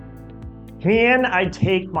Can I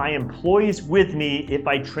take my employees with me if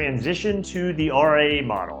I transition to the RIA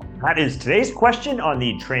model? That is today's question on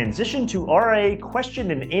the Transition to RIA question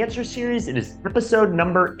and answer series. It is episode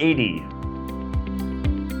number 80.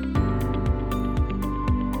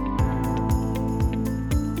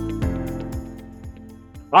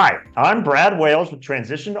 Hi, I'm Brad Wales with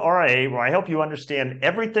Transition to RIA, where I help you understand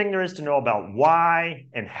everything there is to know about why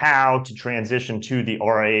and how to transition to the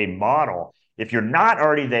RIA model. If you're not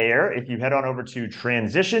already there, if you head on over to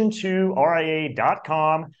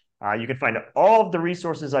transitiontoria.com, you can find all of the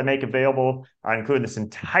resources I make available, including this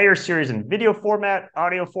entire series in video format,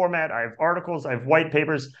 audio format. I have articles, I have white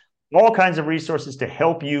papers, all kinds of resources to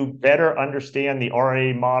help you better understand the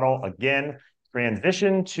RIA model. Again,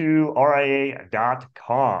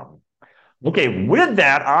 transitiontoria.com. Okay, with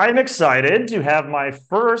that, I'm excited to have my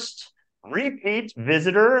first repeat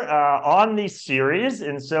visitor on the series.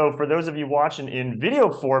 And so for those of you watching in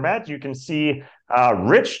video format, you can see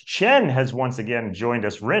Rich Chen has once again joined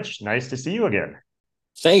us. Rich, nice to see you again.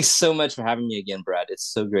 Thanks so much for having me again, Brad. It's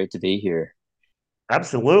so great to be here.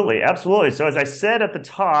 Absolutely, absolutely. So as I said at the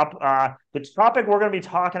top, the topic we're going to be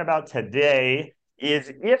talking about today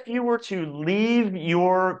is if you were to leave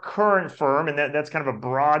your current firm, and that's kind of a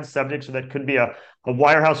broad subject, so that could be a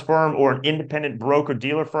wirehouse firm or an independent broker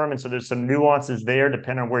dealer firm, and so there's some nuances there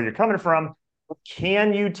depending on where you're coming from.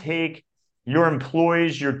 Can you take your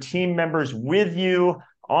employees, your team members with you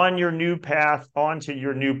on your new path, onto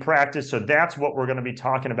your new practice? So that's what we're going to be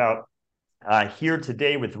talking about here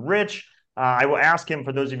today with Rich. I will ask him,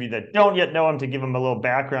 for those of you that don't yet know him, to give him a little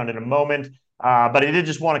background in a moment. But I did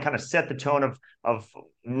just want to kind of set the tone of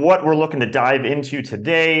what we're looking to dive into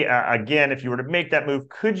today. Again, if you were to make that move,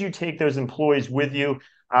 could you take those employees with you?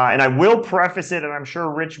 And I will preface it, and I'm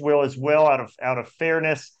sure Rich will as well, out of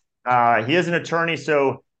fairness. He is an attorney,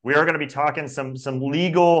 so we are going to be talking some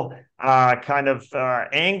legal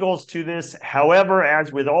angles to this. However,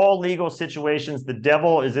 as with all legal situations, the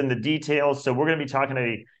devil is in the details. So we're going to be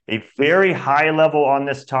talking a very high level on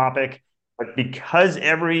this topic. But because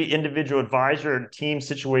every individual advisor and team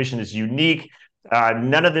situation is unique,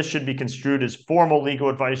 none of this should be construed as formal legal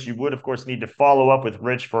advice. You would, of course, need to follow up with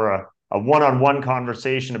Rich for a one-on-one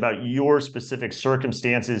conversation about your specific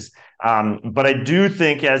circumstances. But I do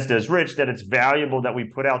think, as does Rich, that it's valuable that we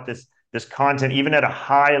put out this content, even at a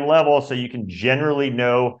high level, so you can generally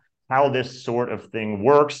know how this sort of thing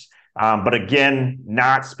works. But again,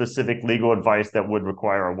 not specific legal advice that would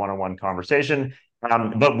require a one-on-one conversation.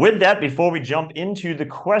 But with that, before we jump into the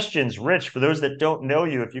questions, Rich, for those that don't know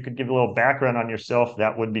you, if you could give a little background on yourself,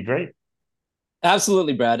 that would be great.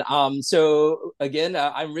 Absolutely, Brad. So again,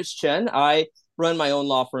 I'm Rich Chen. I run my own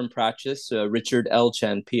law firm practice, Richard L.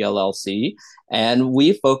 Chen PLLC, and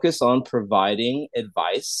we focus on providing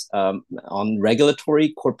advice on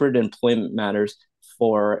regulatory corporate employment matters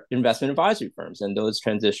for investment advisory firms and those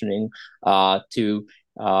transitioning to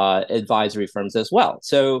advisory firms as well.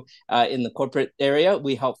 So in the corporate area,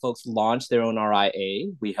 we help folks launch their own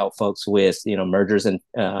RIA. We help folks with mergers and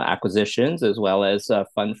acquisitions, as well as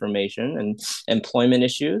fund formation and employment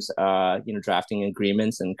issues. Drafting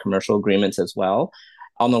agreements and commercial agreements as well.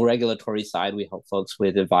 On the regulatory side, we help folks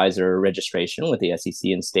with advisor registration with the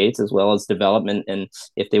SEC and states, as well as development and,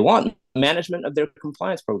 if they want, management of their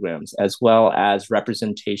compliance programs, as well as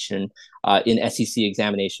representation in SEC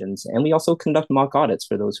examinations. And we also conduct mock audits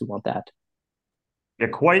for those who want that. Yeah,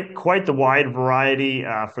 quite the wide variety.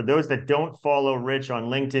 For those that don't follow Rich on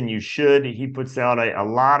LinkedIn, you should. He puts out a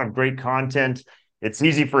lot of great content. It's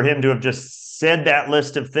easy for him to have just said that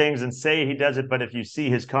list of things and say he does it, but if you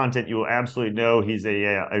see his content, you will absolutely know he's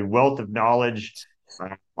a wealth of knowledge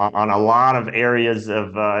on a lot of areas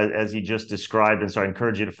of as he just described. And so I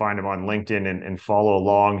encourage you to find him on LinkedIn and follow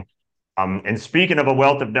along. And speaking of a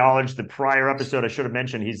wealth of knowledge, the prior episode I should have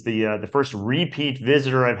mentioned, he's the first repeat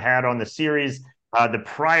visitor I've had on the series. The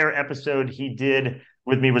prior episode he did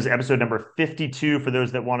with me was episode number 52, for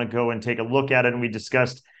those that want to go and take a look at it. And we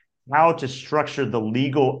discussed how to structure the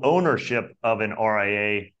legal ownership of an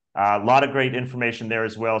RIA. A lot of great information there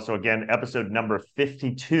as well. So again, episode number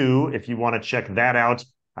 52, if you want to check that out.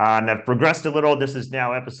 And I've progressed a little. This is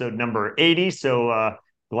now episode number 80. So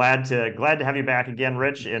glad to have you back again,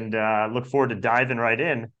 Rich, and look forward to diving right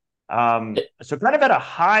in. So kind of at a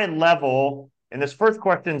high level, and this first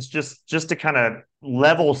question is just to kind of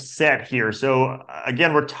level set here. So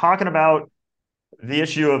again, we're talking about the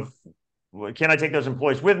issue of, can I take those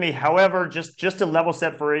employees with me? However, just to level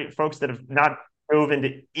set for folks that have not dove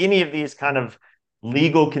into any of these kind of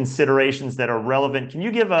legal considerations that are relevant, can you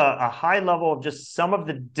give a high level of just some of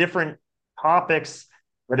the different topics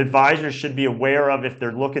that advisors should be aware of if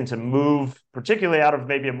they're looking to move, particularly out of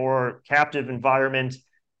maybe a more captive environment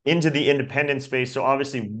into the independent space? So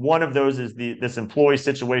obviously one of those is this employee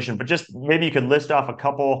situation, but just maybe you could list off a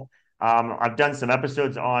couple. I've done some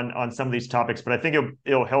episodes on some of these topics, but I think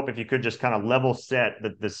it'll help if you could just kind of level set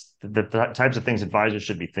the types of things advisors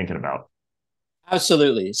should be thinking about.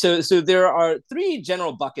 Absolutely. So there are three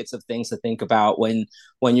general buckets of things to think about when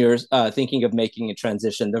you're thinking of making a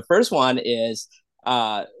transition. The first one is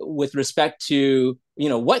with respect to,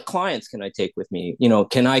 what clients can I take with me?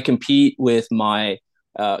 Can I compete with my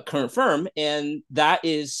current firm? And that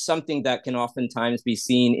is something that can oftentimes be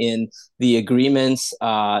seen in the agreements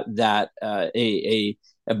that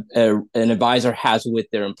an advisor has with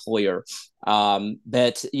their employer.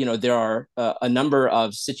 But there are a number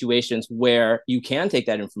of situations where you can take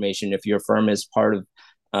that information if your firm is part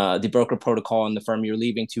of the broker protocol and the firm you're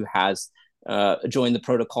leaving to has joined the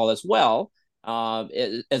protocol as well,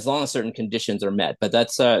 as long as certain conditions are met. But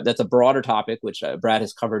that's a broader topic, which Brad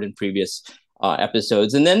has covered in previous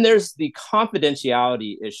episodes. And then there's the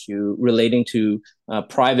confidentiality issue relating to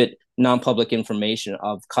private, non-public information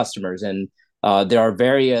of customers. And there are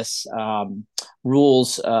various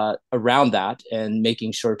rules around that, and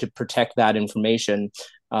making sure to protect that information.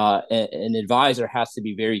 An advisor has to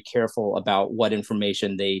be very careful about what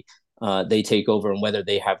information they take over and whether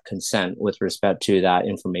they have consent with respect to that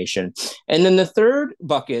information. And then the third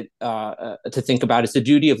bucket to think about is the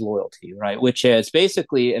duty of loyalty, right? Which is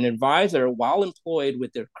basically an advisor, while employed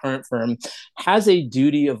with their current firm, has a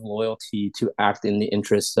duty of loyalty to act in the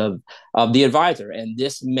interests of the advisor. And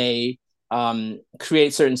this may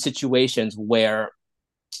create certain situations where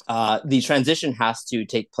the transition has to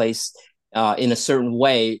take place in a certain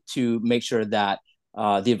way to make sure that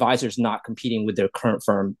the advisor is not competing with their current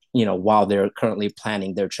firm, while they're currently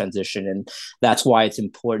planning their transition. And that's why it's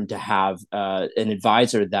important to have an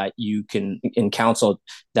advisor that you can, in counsel,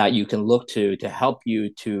 that you can look to help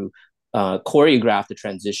you to choreograph the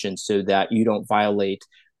transition so that you don't violate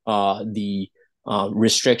the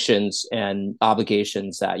restrictions and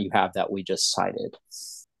obligations that you have that we just cited.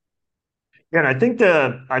 Yeah,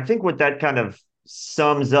 and I think what that kind of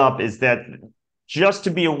sums up is that just to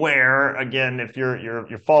be aware, again, if you're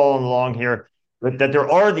following along here, that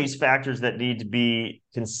there are these factors that need to be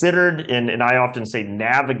considered, and I often say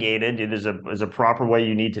navigated. It is a proper way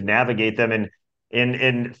you need to navigate them,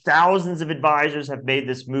 and thousands of advisors have made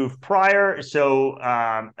this move prior. So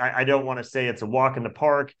I don't want to say it's a walk in the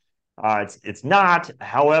park. It's not.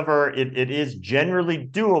 However, it is generally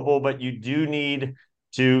doable, but you do need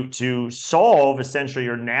to solve essentially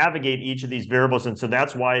or navigate each of these variables. And so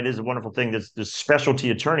that's why it is a wonderful thing. There's specialty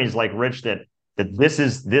attorneys like Rich that this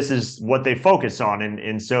is what they focus on.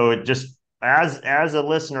 And so it just, as a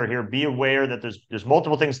listener here, be aware that there's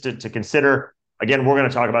multiple things to consider. Again, we're going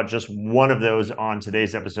to talk about just one of those on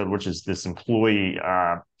today's episode, which is this employee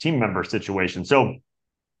team member situation. So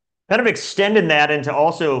kind of extending that into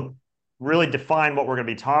also really define what we're going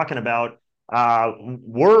to be talking about.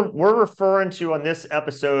 We're referring to on this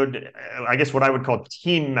episode, I guess, what I would call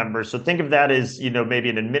team members. So think of that as, maybe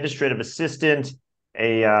an administrative assistant,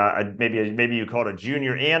 maybe you call it a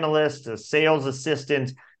junior analyst, a sales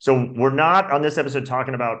assistant. So we're not on this episode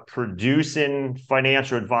talking about producing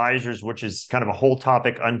financial advisors, which is kind of a whole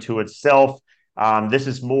topic unto itself. This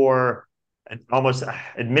is more almost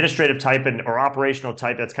administrative type or operational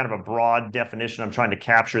type. That's kind of a broad definition I'm trying to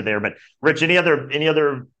capture there. But Rich, any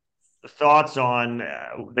other thoughts on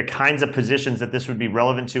the kinds of positions that this would be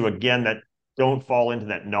relevant to, again, that don't fall into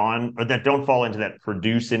that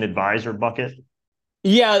producing advisor bucket?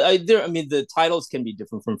 Yeah, the titles can be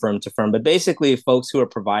different from firm to firm, but basically folks who are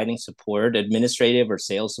providing support, administrative or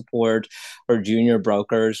sales support, or junior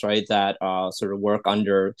brokers, right, that sort of work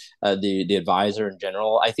under the advisor in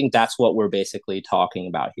general. I think that's what we're basically talking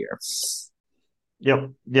about here.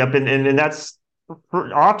 Yep. And that's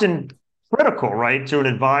often critical, right, to an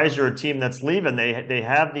advisor or team that's leaving. They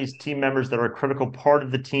have these team members that are a critical part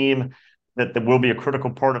of the team, that will be a critical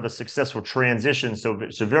part of a successful transition. So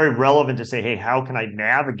very relevant to say, hey, how can I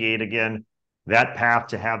navigate, again, that path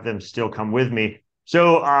to have them still come with me?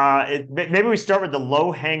 So maybe we start with the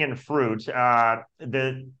low-hanging fruit.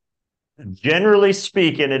 Generally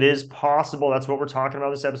speaking, it is possible, that's what we're talking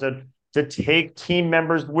about this episode, to take team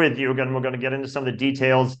members with you. Again, we're going to get into some of the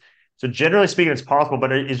details. So generally speaking, it's possible,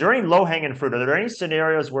 but is there any low-hanging fruit? Are there any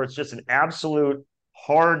scenarios where it's just an absolute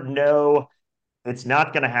hard no, it's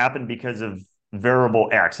not going to happen because of variable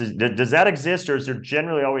X? Does that exist, or is there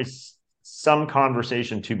generally always some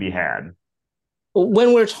conversation to be had?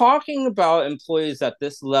 When we're talking about employees at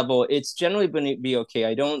this level, it's generally going to be okay.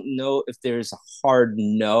 I don't know if there's a hard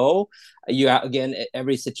no. Again,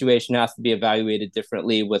 every situation has to be evaluated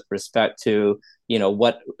differently with respect to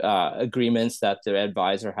what agreements that the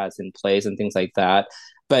advisor has in place and things like that.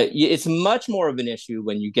 But it's much more of an issue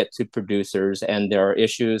when you get to producers, and there are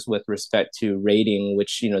issues with respect to rating,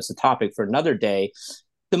 which is a topic for another day.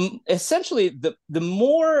 Essentially the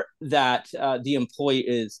more that the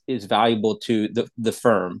employee is valuable to the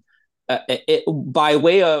firm, by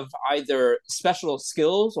way of either special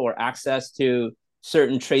skills or access to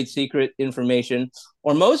certain trade secret information,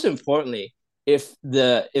 or most importantly, if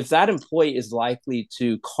that employee is likely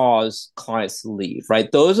to cause clients to leave,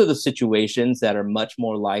 right? Those are the situations that are much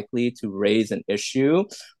more likely to raise an issue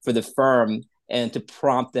for the firm and to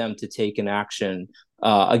prompt them to take an action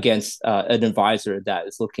against an advisor that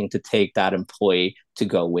is looking to take that employee to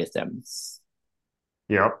go with them.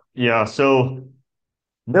 Yep. Yeah. So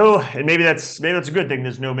no, and maybe that's a good thing.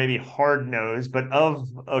 There's no maybe hard no's, but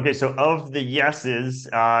so of the yeses,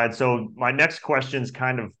 and so my next question is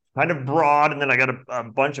kind of broad, and then I got a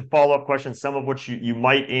bunch of follow-up questions, some of which you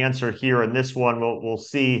might answer here in this one. We'll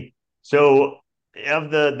see. So of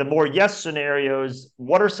the more yes scenarios,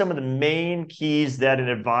 what are some of the main keys that an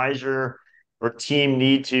advisor or team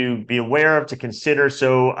need to be aware of, to consider?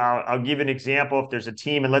 So I'll give an example. If there's a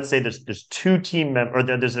team, and let's say there's two team members, or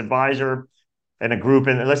there's an advisor and a group,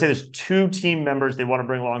 and let's say there's two team members they want to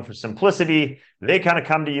bring along for simplicity. They kind of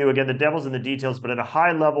come to you. Again, the devil's in the details, but at a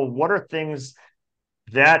high level, what are things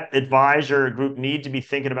that advisor group need to be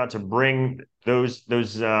thinking about to bring those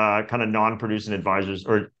kind of non-producing advisors,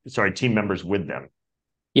 or sorry, team members with them?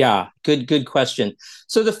 Yeah, good question.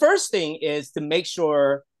 So the first thing is to make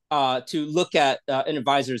sure to look at an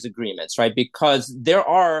advisor's agreements, right? Because there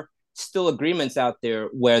are still agreements out there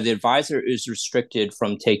where the advisor is restricted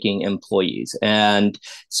from taking employees. And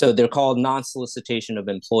so they're called non-solicitation of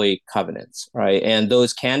employee covenants, right? And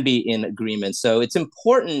those can be in agreements. So it's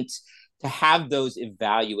important to have those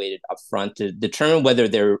evaluated upfront to determine whether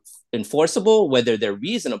they're enforceable, whether they're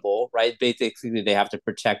reasonable, right? Basically, they have to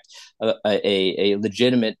protect a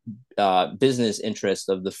legitimate business interest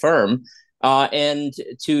of the firm, and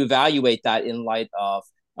to evaluate that in light of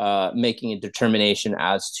making a determination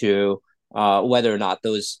as to whether or not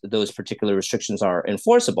those particular restrictions are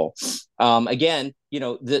enforceable. Again,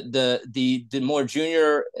 the more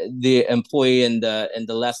junior the employee, and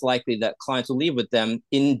the less likely that clients will leave with them.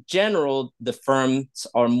 In general, the firms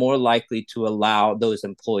are more likely to allow those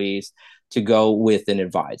employees to go with an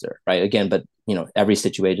advisor, right? Again, but every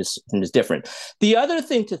situation is different. The other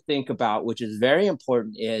thing to think about, which is very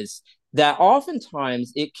important, is that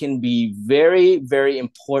oftentimes it can be very, very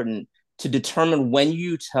important to determine when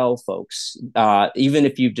you tell folks, even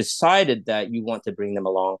if you've decided that you want to bring them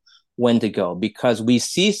along, when to go. Because we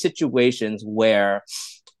see situations where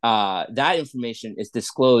that information is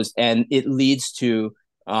disclosed and it leads to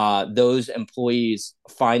those employees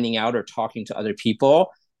finding out or talking to other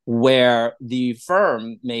people, where the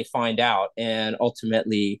firm may find out and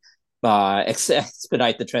ultimately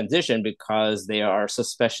expedite the transition because they are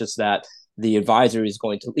suspicious that the advisor is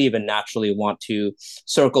going to leave and naturally want to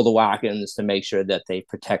circle the wagons to make sure that they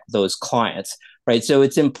protect those clients, right? So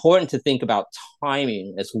it's important to think about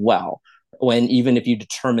timing as well, when even if you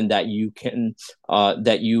determine that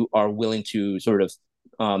that you are willing to sort of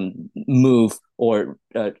move or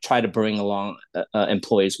try to bring along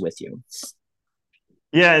employees with you.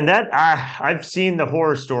 Yeah, and that I've seen the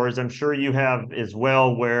horror stories. I'm sure you have as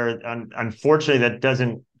well, where unfortunately that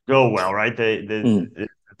doesn't go well, right?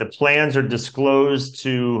 The plans are disclosed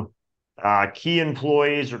to key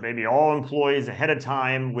employees, or maybe all employees, ahead of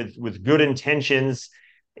time with good intentions,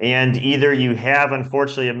 and either you have,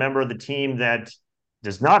 unfortunately, a member of the team that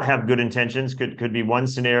does not have good intentions, could be one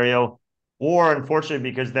scenario, or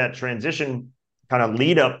unfortunately, because that transition kind of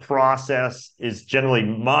lead up process is generally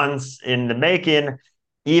months in the making,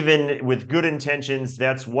 even with good intentions,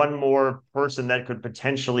 that's one more person that could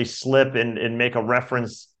potentially slip and make a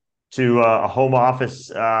reference to a home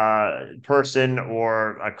office person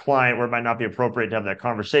or a client, where it might not be appropriate to have that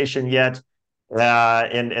conversation yet.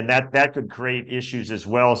 And that could create issues as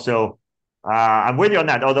well. So I'm with you on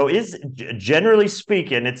that. Although, generally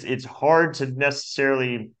speaking, it's hard to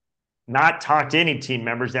necessarily not talk to any team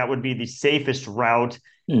members. That would be the safest route.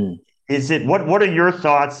 Mm. What are your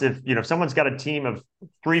thoughts if someone's got a team of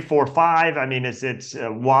 3, 4, 5? I mean, is it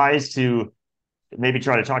wise to maybe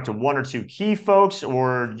try to talk to one or two key folks,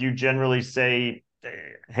 or do you generally say,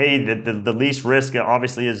 hey, the least risk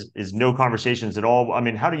obviously is no conversations at all? I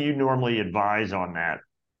mean, how do you normally advise on that?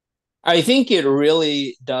 I think it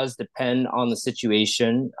really does depend on the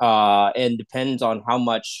situation, and depends on how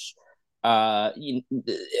much the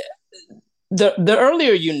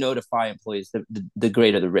earlier you notify employees, the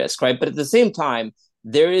greater the risk, right? But at the same time,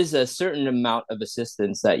 there is a certain amount of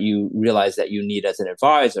assistance that you realize that you need as an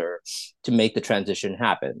advisor to make the transition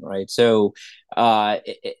happen, right? So,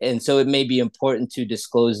 and so it may be important to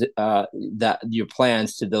disclose that your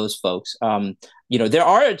plans to those folks. There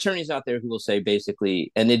are attorneys out there who will say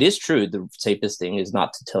basically, and it is true, the safest thing is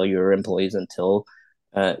not to tell your employees until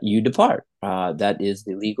you depart. That is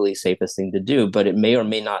the legally safest thing to do, but it may or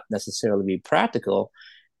may not necessarily be practical.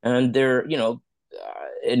 And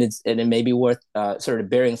and it may be worth sort of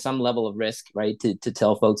bearing some level of risk, right, to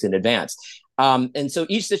tell folks in advance. And so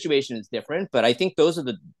each situation is different, but I think those are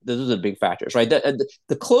the big factors, right?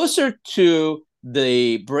 The closer to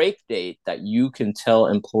the break date that you can tell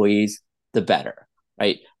employees, the better,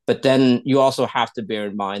 right? But then you also have to bear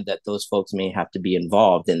in mind that those folks may have to be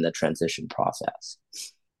involved in the transition process.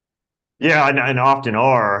 Yeah, and often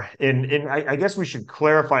are. And I guess we should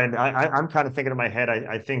clarify. And I'm kind of thinking in my head.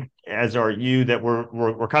 I think, as are you, that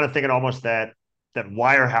we're kind of thinking almost that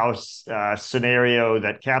wirehouse scenario,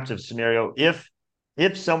 that captive scenario. If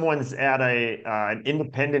someone's at an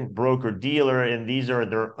independent broker dealer and these are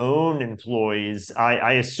their own employees,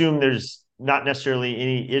 I assume there's not necessarily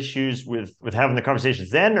any issues with having the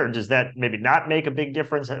conversations then, or does that maybe not make a big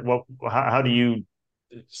difference? Well, how do you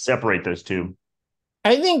separate those two?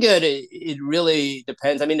 I think it really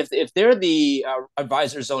depends. I mean, if they're the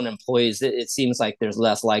advisor's own employees, it seems like there's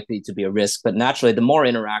less likely to be a risk. But naturally, the more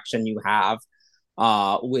interaction you have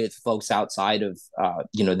with folks outside of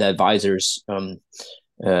the advisor's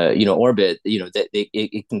orbit, that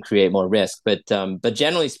it can create more risk. But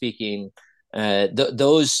generally speaking,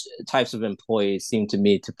 those types of employees seem to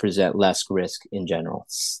me to present less risk in general.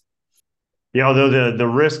 Yeah, although the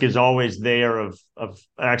risk is always there of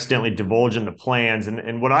accidentally divulging the plans.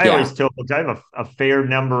 And what I Yeah. always tell folks, I have a fair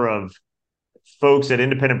number of folks at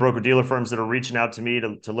independent broker dealer firms that are reaching out to me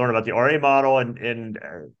to learn about the RA model, and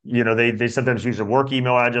they sometimes use a work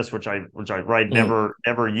email address, which I write Mm.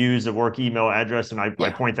 never use a work email address, and I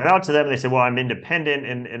Yeah. point that out to them, and they say, well, I'm independent,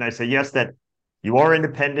 and I say, yes, that you are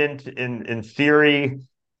independent in theory.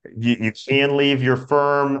 You can leave your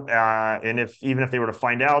firm, and even if they were to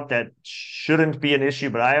find out, that shouldn't be an issue.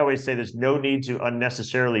 But I always say there's no need to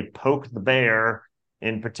unnecessarily poke the bear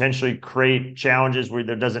and potentially create challenges where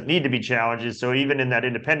there doesn't need to be challenges. So even in that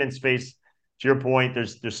independent space, to your point,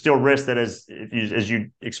 there's still risk that as you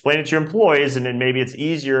explain it to your employees, and then maybe it's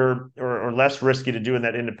easier or less risky to do in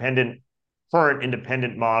that current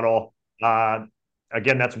independent model.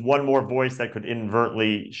 Again, that's one more voice that could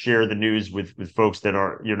inadvertently share the news with folks that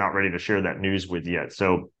you're not ready to share that news with yet.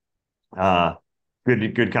 So uh,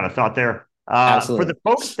 good kind of thought there. For the Absolutely.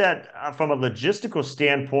 folks that, from a logistical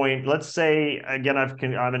standpoint, let's say again,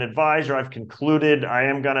 I'm an advisor. I've concluded I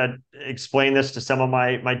am going to explain this to some of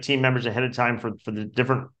my team members ahead of time for the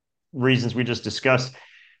different reasons we just discussed.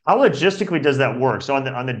 How logistically does that work? So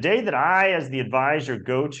on the day that I, as the advisor,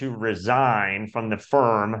 go to resign from the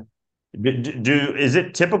firm, is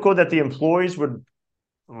it typical that the employees would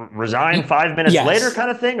resign 5 minutes later, Yes. kind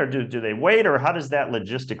of thing, or do they wait, or how does that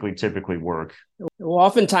logistically typically work? Well,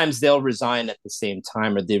 oftentimes they'll resign at the same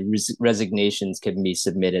time, or the resignations can be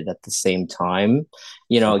submitted at the same time.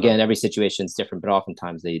 Okay. Again, every situation is different, but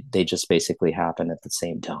oftentimes they just basically happen at the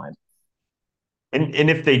same time. And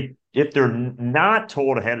if they're not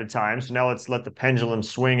told ahead of time, so now let's let the pendulum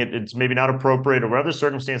swing. It's maybe not appropriate or other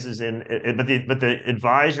circumstances, but the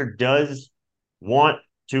advisor does want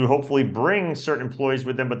to hopefully bring certain employees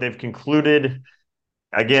with them, but they've concluded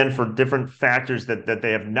again for different factors that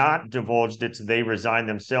they have not divulged it, so they resign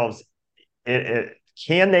themselves.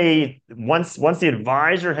 Can they once the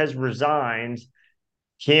advisor has resigned,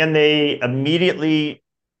 can they immediately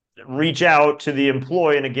reach out to the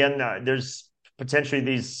employee? And again, there's potentially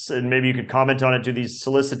these, and maybe you could comment on it, do these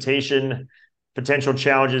solicitation potential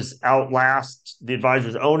challenges outlast the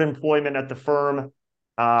advisor's own employment at the firm?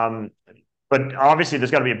 But obviously,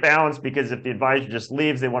 there's got to be a balance, because if the advisor just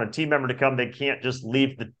leaves, they want a team member to come, they can't just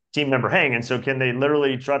leave the team member hanging. So can they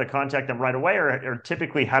literally try to contact them right away, or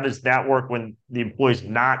typically how does that work when the employee's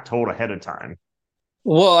not told ahead of time?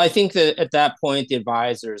 Well, I think that at that point, the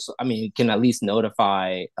advisors, I mean, can at least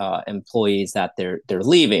notify employees that they're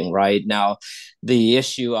leaving. Right now, the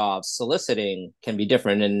issue of soliciting can be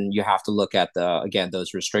different, and you have to look at again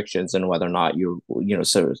those restrictions and whether or not you're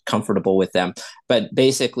sort of comfortable with them. But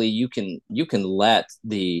basically, you can let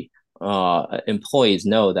the employees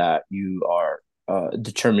know that you are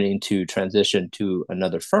determining to transition to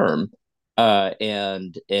another firm,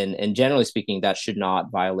 And generally speaking, that should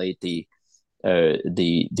not violate the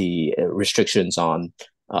restrictions on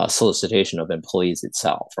solicitation of employees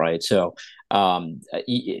itself, right? So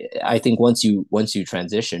I think once you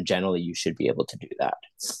transition, generally you should be able to do that.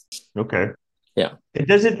 Okay. Yeah.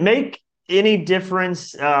 Does it make any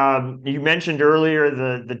difference? You mentioned earlier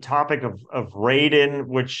the topic of Raiden,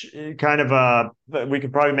 which kind of we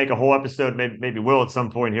could probably make a whole episode. Maybe we'll at some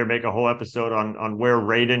point here make a whole episode on where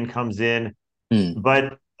Raiden comes in. Mm.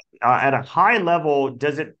 But at a high level,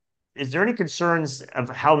 is there any concerns of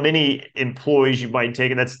how many employees you might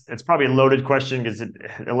take? And that's probably a loaded question because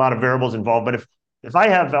a lot of variables involved. But if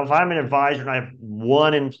I'm an advisor and I have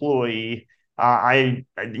one employee,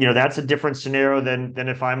 that's a different scenario than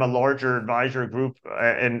if I'm a larger advisor group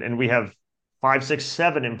and we have five, six,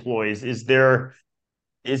 seven employees. Is there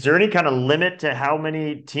any kind of limit to how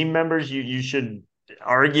many team members you should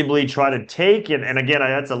arguably try to take? And again,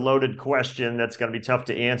 that's a loaded question that's going to be tough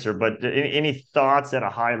to answer, but any thoughts at a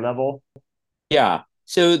high level? Yeah.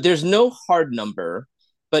 So there's no hard number,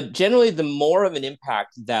 but generally, the more of an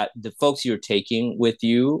impact that the folks you're taking with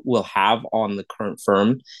you will have on the current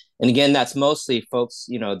firm. And again, that's mostly folks,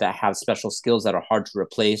 that have special skills that are hard to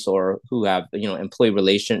replace or who have,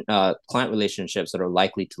 client relationships that are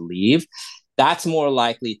likely to leave. That's more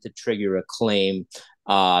likely to trigger a claim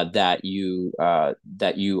that you are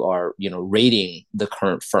rating the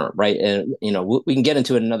current firm, right? And we can get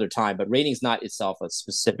into it another time, but rating is not itself a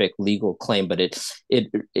specific legal claim, but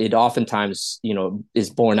it oftentimes is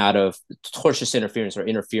born out of tortious interference or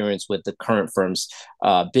interference with the current firm's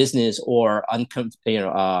business or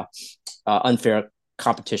unfair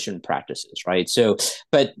competition practices, right? So,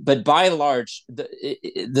 but by and large,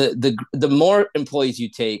 the more employees you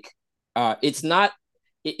take, it's not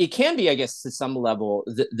it can be, I guess, to some level,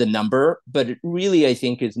 the number, but it really, I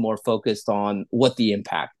think, is more focused on what the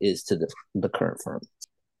impact is to the current firm.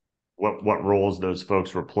 What roles those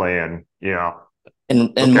folks were playing? Yeah.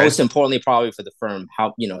 And Okay. most importantly, probably for the firm,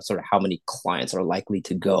 how sort of how many clients are likely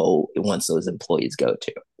to go once those employees go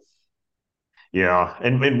to. Yeah.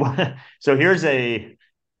 And so here's to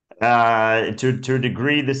a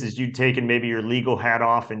degree, this is you taking maybe your legal hat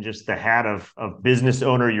off and just the hat of business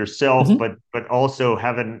owner yourself, Mm-hmm. but also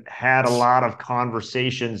having had a lot of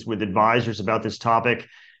conversations with advisors about this topic.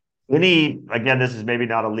 Again, this is maybe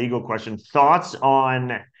not a legal question, thoughts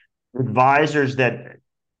on advisors that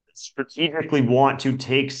strategically want to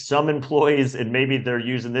take some employees and maybe they're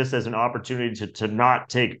using this as an opportunity to not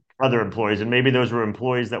take other employees. And maybe those were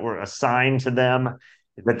employees that were assigned to them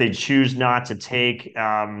that they choose not to take.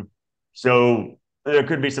 So there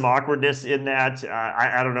could be some awkwardness in that.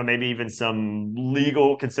 I don't know, maybe even some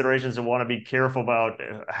legal considerations and want to be careful about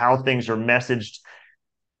how things are messaged.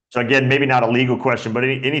 So again, maybe not a legal question, but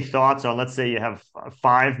any thoughts on, let's say you have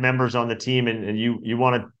five members on the team and you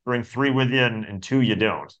want to bring three with you and two you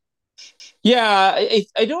don't. Yeah,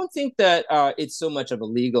 I don't think that it's so much of a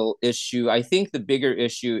legal issue. I think the bigger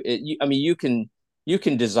issue, you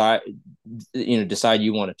can decide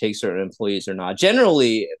you want to take certain employees or not.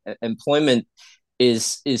 Generally, employment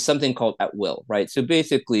is something called at will, right? So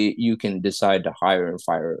basically, you can decide to hire and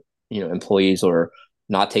fire employees or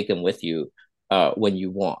not take them with you when you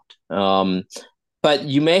want. But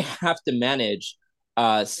you may have to manage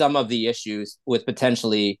some of the issues with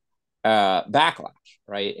potentially backlash,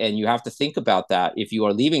 right? And you have to think about that. If you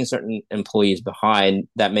are leaving certain employees behind,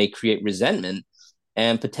 that may create resentment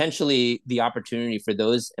and potentially the opportunity for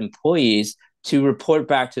those employees to report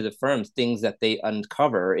back to the firm things that they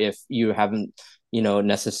uncover if you haven't,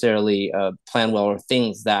 necessarily planned well, or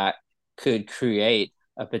things that could create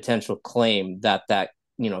a potential claim that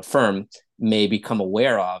firm may become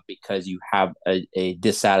aware of because you have a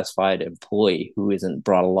dissatisfied employee who isn't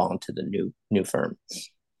brought along to the new firm.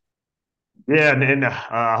 Yeah, and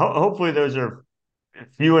hopefully those are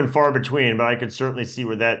few and far between, but I could certainly see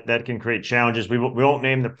where that can create challenges. We won't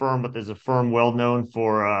name the firm, but there's a firm well known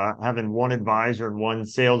for having one advisor and one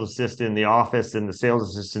sales assistant in the office, and the sales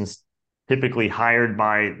assistant's typically hired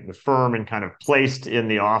by the firm and kind of placed in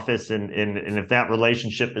the office. And if that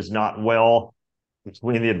relationship is not well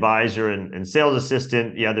between the advisor and sales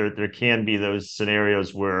assistant, yeah, there can be those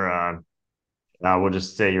scenarios where we'll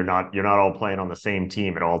just say you're not all playing on the same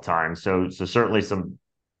team at all times. So certainly some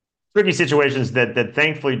tricky situations that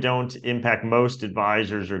thankfully don't impact most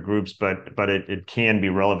advisors or groups, but it can be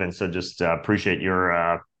relevant. So just appreciate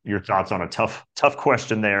your thoughts on a tough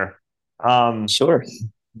question there. Sure.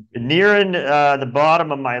 Nearing the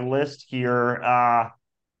bottom of my list here.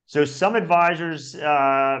 So some advisors,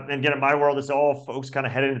 and again, in my world, it's all folks kind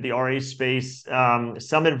of heading into the RA space.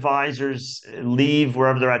 Some advisors leave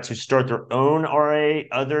wherever they're at to start their own RA.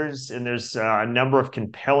 Others, and there's a number of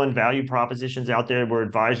compelling value propositions out there where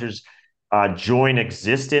advisors join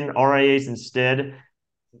existing RIAs instead.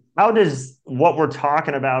 How does what we're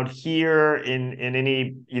talking about here in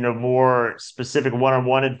any more specific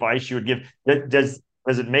one-on-one advice you would give,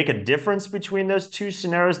 does it make a difference between those two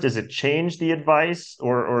scenarios? Does it change the advice,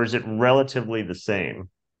 or is it relatively the same?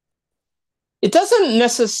 It doesn't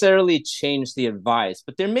necessarily change the advice,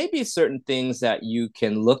 but there may be certain things that you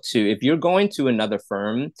can look to. If you're going to another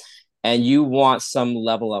firm and you want some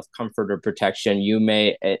level of comfort or protection, you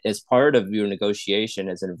may, as part of your negotiation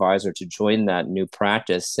as an advisor to join that new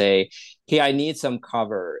practice, say, hey, I need some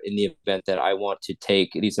cover in the event that I want to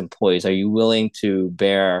take these employees. Are you willing to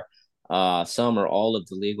bear some or all of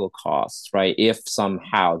the legal costs, right? If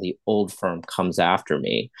somehow the old firm comes after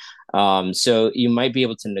me. So you might be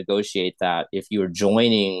able to negotiate that if you're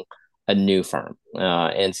joining a new firm.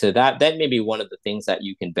 And so that may be one of the things that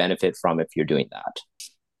you can benefit from if you're doing that.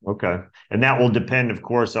 Okay. And that will depend, of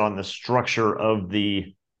course, on the structure of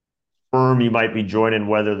the firm you might be joining,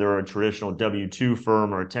 whether they're a traditional W-2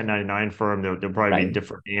 firm or a 1099 firm. There'll probably be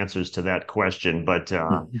different answers to that question, but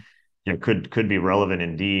it could be relevant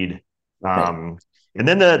indeed. And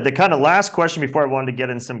then the kind of last question before I wanted to get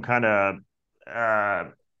in some kind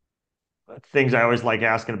of things I always like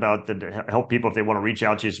asking about to help people if they want to reach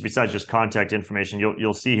out to you, so besides just contact information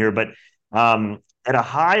you'll see here, but at a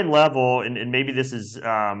high level, and maybe this is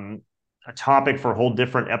a topic for a whole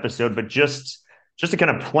different episode, but just to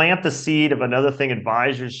kind of plant the seed of another thing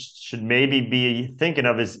advisors should maybe be thinking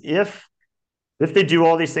of is if they do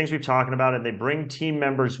all these things we've talking about and they bring team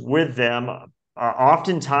members with them,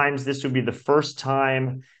 oftentimes this would be the first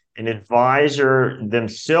time an advisor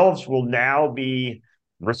themselves will now be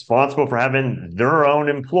responsible for having their own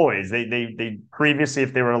employees. They previously,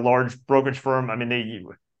 if they were a large brokerage firm, I mean,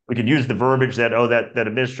 we could use the verbiage that that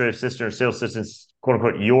administrative assistant or sales assistant's quote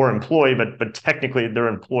unquote your employee, but technically they're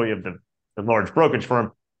an employee of the large brokerage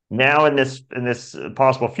firm. Now in this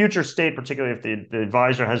possible future state, particularly if the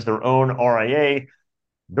advisor has their own RIA,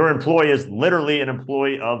 their employee is literally an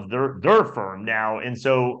employee of their firm now. And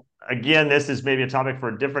so again, this is maybe a topic for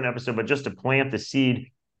a different episode, but just to plant the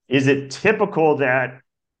seed, is it typical that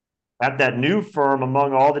at that new firm,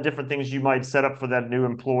 among all the different things you might set up for that new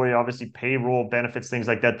employee, obviously payroll, benefits, things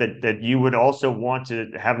like that, that you would also want to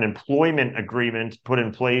have an employment agreement put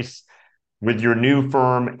in place with your new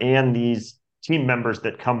firm and these team members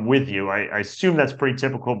that come with you? I assume that's pretty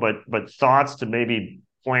typical, but thoughts to maybe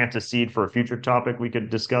plant a seed for a future topic we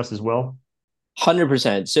could discuss as well?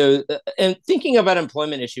 100%. So, and thinking about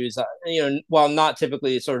employment issues, while not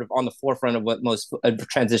typically sort of on the forefront of what most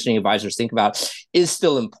transitioning advisors think about, is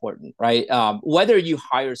still important, right? Whether you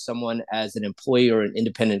hire someone as an employee or an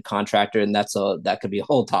independent contractor, and that could be a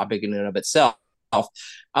whole topic in and of itself.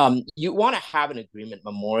 You want to have an agreement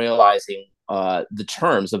memorializing the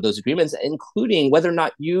terms of those agreements, including whether or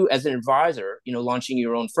not you, as an advisor, launching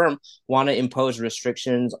your own firm, want to impose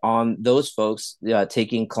restrictions on those folks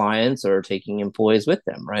taking clients or taking employees with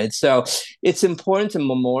them, right? So it's important to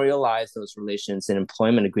memorialize those relations and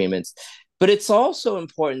employment agreements. But it's also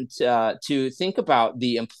important to think about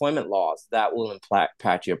the employment laws that will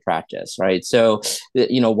impact your practice, right? So,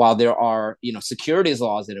 while there are, securities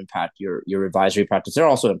laws that impact your advisory practice, there are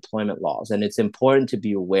also employment laws, and it's important to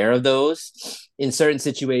be aware of those. In certain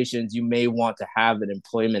situations, you may want to have an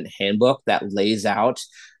employment handbook that lays out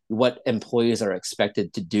what employees are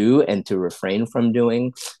expected to do and to refrain from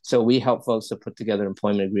doing. So we help folks to put together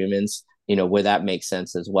employment agreements where that makes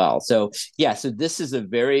sense as well. So so this is a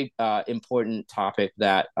very important topic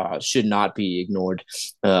that should not be ignored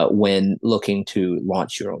when looking to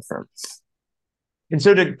launch your own firm. And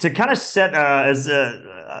so to kind of set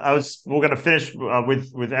we're going to finish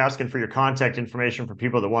with asking for your contact information for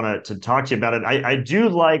people that want to talk to you about it. I do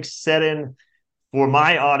like setting for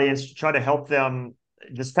my audience to try to help them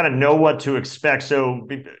just kind of know what to expect. So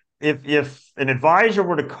if an advisor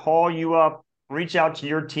were to call you up, reach out to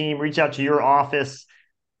your team, reach out to your office,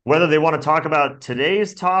 whether they want to talk about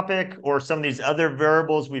today's topic or some of these other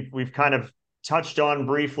variables we've kind of touched on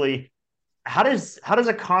briefly, how does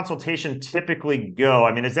a consultation typically go?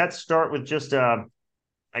 I mean, does that start with just a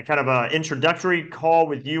kind of an introductory call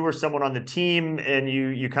with you or someone on the team, and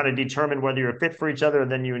you kind of determine whether you're a fit for each other, and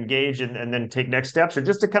then you engage and then take next steps? Or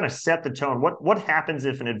just to kind of set the tone, what happens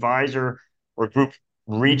if an advisor or group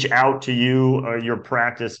reach out to you or your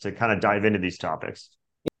practice to kind of dive into these topics?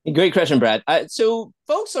 Great question, Brad. So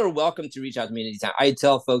folks are welcome to reach out to me anytime. I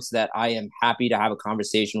tell folks that I am happy to have a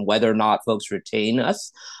conversation, whether or not folks retain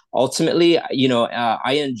us. Ultimately,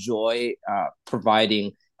 I enjoy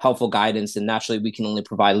providing helpful guidance, and naturally, we can only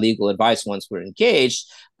provide legal advice once we're engaged.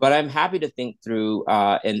 But I'm happy to think through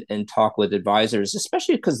and talk with advisors,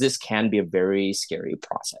 especially because this can be a very scary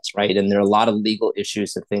process, right? And there are a lot of legal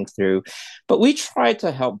issues to think through. But we try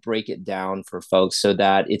to help break it down for folks so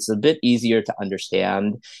that it's a bit easier to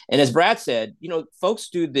understand. And as Brad said, folks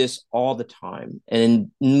do this all the time. And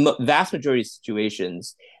in vast majority of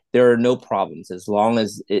situations, there are no problems as long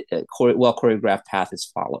as a well choreographed path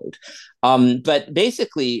is followed. But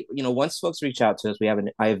basically, once folks reach out to us,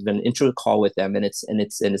 I have an intro call with them, and it's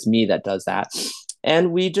me that does that.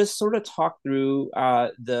 And we just sort of talk through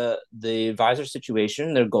the advisor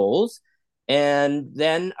situation, their goals, and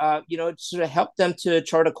then sort of help them to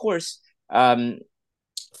chart a course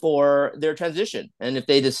for their transition. And if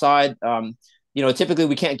they decide, typically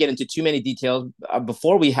we can't get into too many details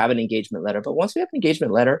before we have an engagement letter. But once we have an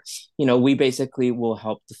engagement letter, we basically will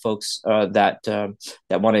help the folks that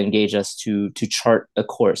want to engage us to chart a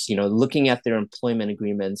course. Looking at their employment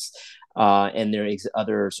agreements and their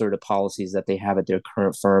other sort of policies that they have at their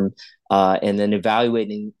current firm, and then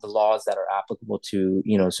evaluating the laws that are applicable to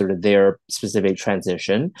sort of their specific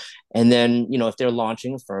transition, and then if they're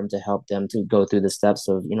launching a firm, to help them to go through the steps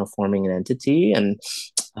of forming an entity and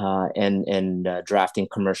drafting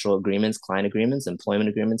commercial agreements, client agreements, employment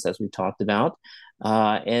agreements, as we talked about,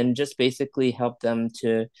 and just basically help them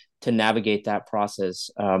to navigate that process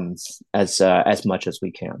as much as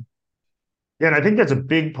we can. Yeah, and I think that's a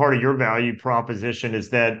big part of your value proposition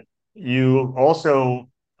is that you also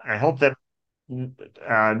help them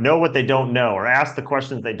know what they don't know, or ask the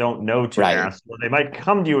questions they don't know to ask. Or they might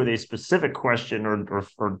come to you with a specific question or a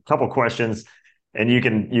couple questions, and you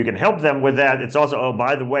can help them with that. It's also, oh,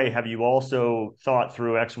 by the way, have you also thought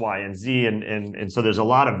through X, Y, and Z? And so there's a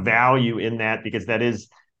lot of value in that, because that is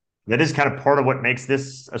kind of part of what makes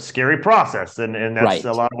this a scary process. And that's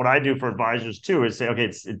a lot of what I do for advisors too, is say,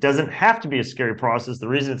 okay, it doesn't have to be a scary process. The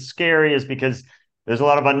reason it's scary is because there's a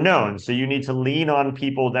lot of unknowns. So you need to lean on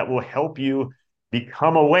people that will help you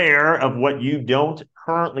become aware of what you don't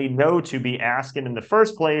currently know to be asking in the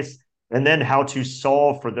first place, and then how to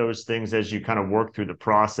solve for those things as you kind of work through the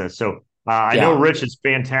process. So I know Rich is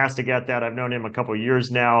fantastic at that. I've known him a couple of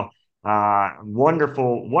years now.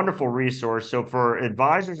 Wonderful resource. So for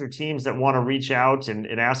advisors or teams that want to reach out and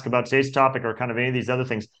ask about today's topic or kind of any of these other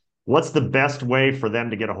things, what's the best way for them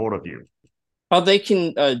to get a hold of you? Well, they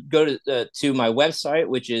can go to my website,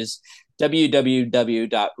 which is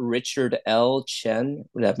www.richardlchen,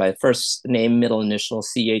 my first name, middle initial,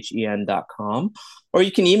 CHEN.com, or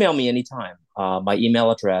you can email me anytime. My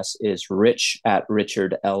email address is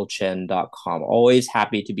rich@richardlchen.com. Always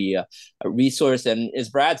happy to be a resource. And as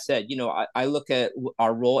Brad said, I look at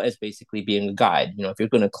our role as basically being a guide. If you're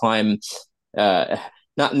going to climb, not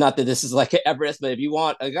that this is like Everest, but if you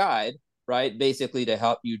want a guide, right, basically to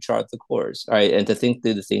help you chart the course, right, and to think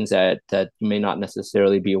through the things that you may not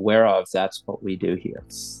necessarily be aware of, that's what we do here.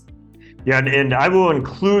 Yeah, and I will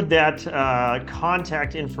include that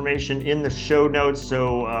contact information in the show notes.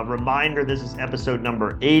 So reminder, this is episode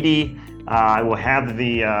number 80. I will have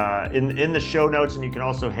the in the show notes, and you can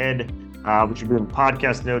also head, which would be in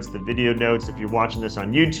podcast notes, the video notes if you're watching this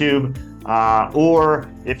on YouTube, or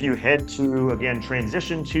if you head to, again,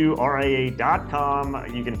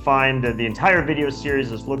 transition2ria.com, you can find the entire video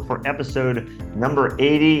series. Just look for episode number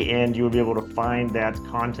 80, and you will be able to find that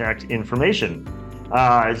contact information.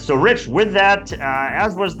 So Rich, with that,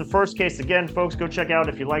 as was the first case, again, folks, go check out,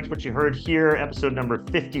 if you liked what you heard here, episode number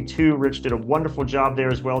 52. Rich did a wonderful job there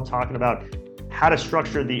as well, talking about how to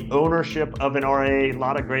structure the ownership of an RIA. A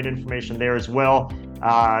lot of great information there as well.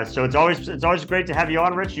 So it's always great to have you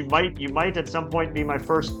on, Rich. You might at some point be my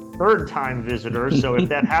third time visitor. So if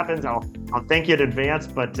that happens, I'll thank you in advance.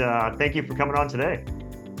 But thank you for coming on today.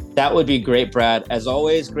 That would be great, Brad. As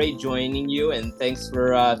always, great joining you, and thanks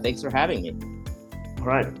for having me. All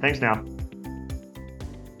right. Thanks now.